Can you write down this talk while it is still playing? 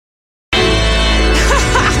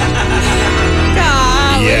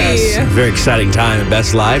A very exciting time in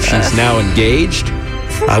Beth's life. She's now engaged.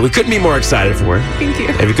 We couldn't be more excited for her. Thank you.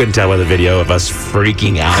 If you couldn't tell by the video of us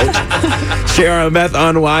freaking out. Share and Beth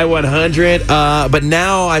on Y100. But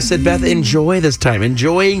now I said, Beth, enjoy this time.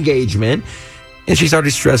 Enjoy engagement. And she's already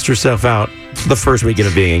stressed herself out the first weekend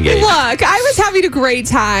of being engaged. Look, I was having a great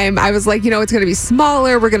time. I was like, it's going to be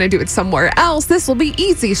smaller. We're going to do it somewhere else. This will be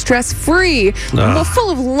easy, stress-free, well, full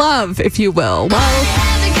of love, if you will. Well,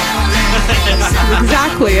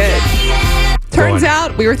 exactly it. Turns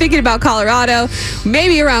out we were thinking about Colorado.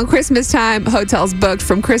 Maybe around Christmas time, hotels booked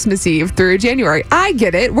from Christmas Eve through January. I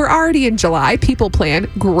get it. We're already in July. People plan.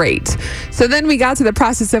 Great. So then we got to the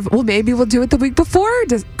process of, well, maybe we'll do it the week before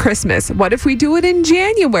Christmas. What if we do it in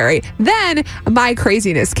January? Then my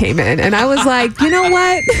craziness came in and I was like, you know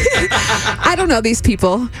what? I don't know these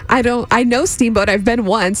people. I know Steamboat. I've been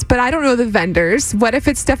once, but I don't know the vendors. What if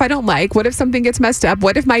it's stuff I don't like? What if something gets messed up?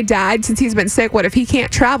 What if my dad, since he's been sick, what if he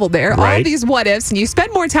can't travel there? Right. All these what ifs, and you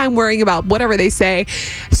spend more time worrying about whatever they say.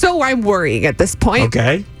 So I'm worrying at this point.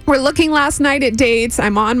 Okay. We're looking last night at dates.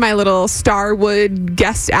 I'm on my little Starwood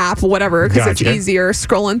guest app, whatever, because it's easier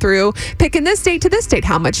scrolling through, picking this date to this date.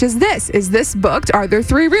 How much is this? Is this booked? Are there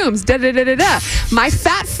 3 rooms? Da-da-da-da-da. My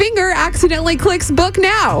fat finger accidentally clicks book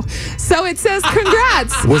now. So it says,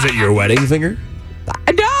 congrats. Was it your wedding finger?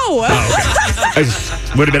 No. Oh, okay.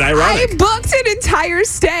 Would have been ironic. I booked an entire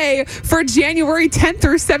stay for January 10th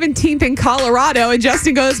or 17th in Colorado. And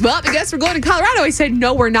Justin goes, well, I guess we're going to Colorado. I said,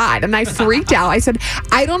 no, we're not. And I freaked out. I said,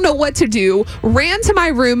 I don't know what to do. Ran to my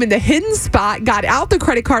room in the hidden spot, got out the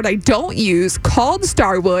credit card I don't use, called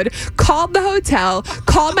Starwood, called the hotel,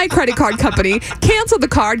 called my credit card company, canceled the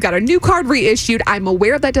card, got a new card reissued. I'm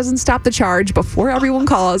aware that doesn't stop the charge before everyone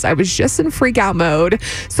calls. I was just in freak out mode.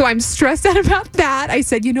 So I'm stressed out about that. I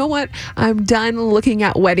said, you know what? I'm done looking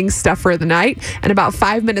at wedding stuff for the night. And about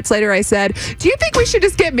 5 minutes later, I said, do you think we should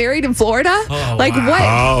just get married in Florida? Oh, like wow. what?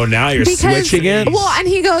 Oh, now you're switching it? Well, and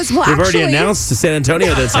he goes, well, We've actually, already announced to San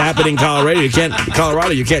Antonio that's happening in Colorado.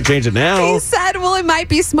 You can't change it now. He said, well, it might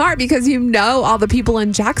be smart because all the people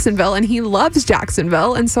in Jacksonville, and he loves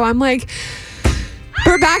Jacksonville. And so I'm like,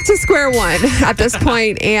 we're back to square one at this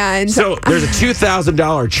point, and so there's a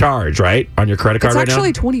 $2,000 charge, right, on your credit card right now?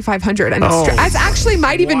 It's actually $2,500, and it actually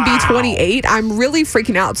might even be $2,800. I'm really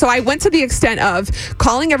freaking out. So I went to the extent of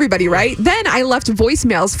calling everybody. Right then, I left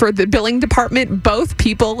voicemails for the billing department, both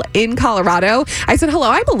people in Colorado. I said, "Hello,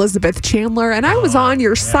 I'm Elizabeth Chandler, and I was on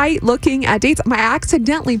your site looking at dates. I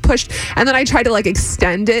accidentally pushed, and then I tried to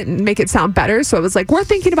extend it and make it sound better. So I was like, we're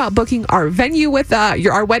thinking about booking our venue with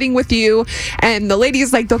our wedding with you, and the lady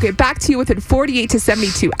is like, they'll get back to you within 48 to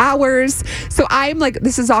 72 hours. So I'm like,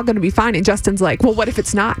 this is all going to be fine. And Justin's like, well, what if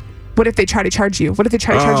it's not? What if they try to charge you? What if they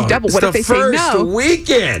try to charge you double? What if they say no? The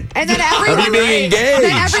weekend. And then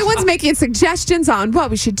everyone's making suggestions on what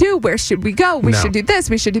we should do. Where should we go? We should do this.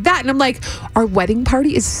 We should do that. And I'm like, our wedding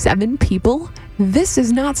party is 7 people. This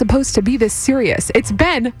is not supposed to be this serious. It's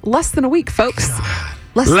been less than a week, folks. God.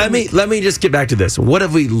 Let me just get back to this. What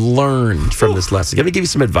have we learned from this lesson? Let me give you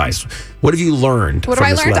some advice. What have you learned from this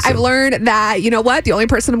lesson? I've learned that, you know what? The only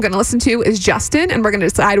person I'm going to listen to is Justin, and we're going to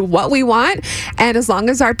decide what we want. And as long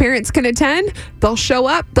as our parents can attend, they'll show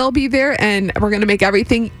up, they'll be there, and we're going to make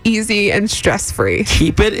everything easy and stress-free.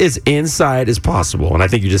 Keep it as inside as possible. And I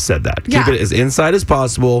think you just said that. Keep it as inside as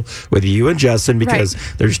possible with you and Justin, because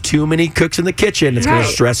there's too many cooks in the kitchen. It's going to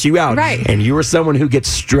stress you out. Right. And you are someone who gets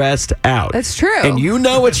stressed out. That's true. And you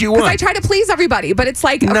know what you want. Because I try to please everybody, but it's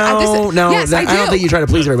like... Yes, I don't think you try to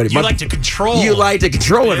please everybody. You like to control. You like to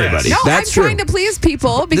control everybody. No, That's I'm trying to please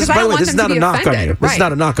people because I don't want them to be offended. This is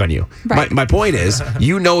not a knock on you. Right. My point is,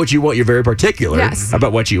 you know what you want. You're very particular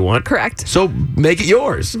about what you want. Correct. So make it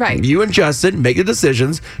yours. Right. You and Justin make the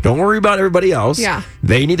decisions. Don't worry about everybody else. Yeah.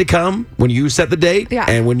 They need to come when you set the date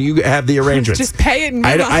and when you have the arrangements. Just pay it and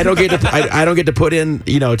I don't get to put in,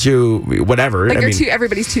 to whatever.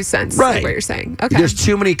 Everybody's 2 cents. Right. Is what you're saying. Okay. There's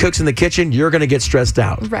too many cooks in the kitchen. You're going to get stressed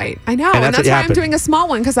out. Right. I know. And that's why I'm doing a small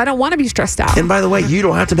one, because I don't want to be stressed out. And by the way, you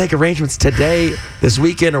don't have to make arrangements today, this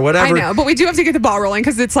weekend, or whatever. I know, but we do have to get the ball rolling,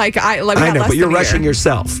 because it's like I know, but you're rushing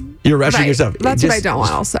yourself. You're rushing yourself. That's what I don't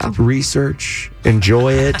want also. Research,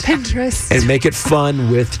 enjoy it. Pinterest. And make it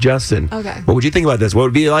fun with Justin. Okay. What would you think about this? What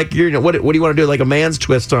would be like, what do you want to do? Like a man's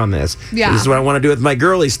twist on this? Yeah. This is what I want to do with my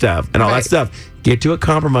girly stuff and all that stuff. Get to a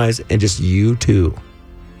compromise and just you two.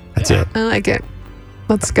 That's it. I like it.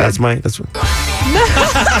 That's good. That's what. It's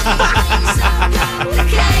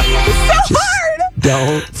so hard.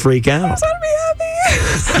 Don't freak out. I just want to be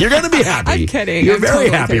happy. You're going to be happy. I'm kidding. You're I'm very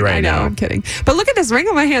totally happy kidding. right now. I know, I'm kidding. But look at this ring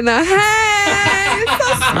on my hand, though. Hey, it's so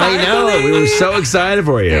I know. We were so excited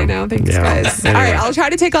for you. I know. Thanks, guys. Anyway. All right. I'll try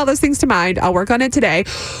to take all those things to mind. I'll work on it today.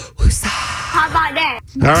 How about that?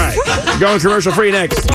 All right. Going commercial free next.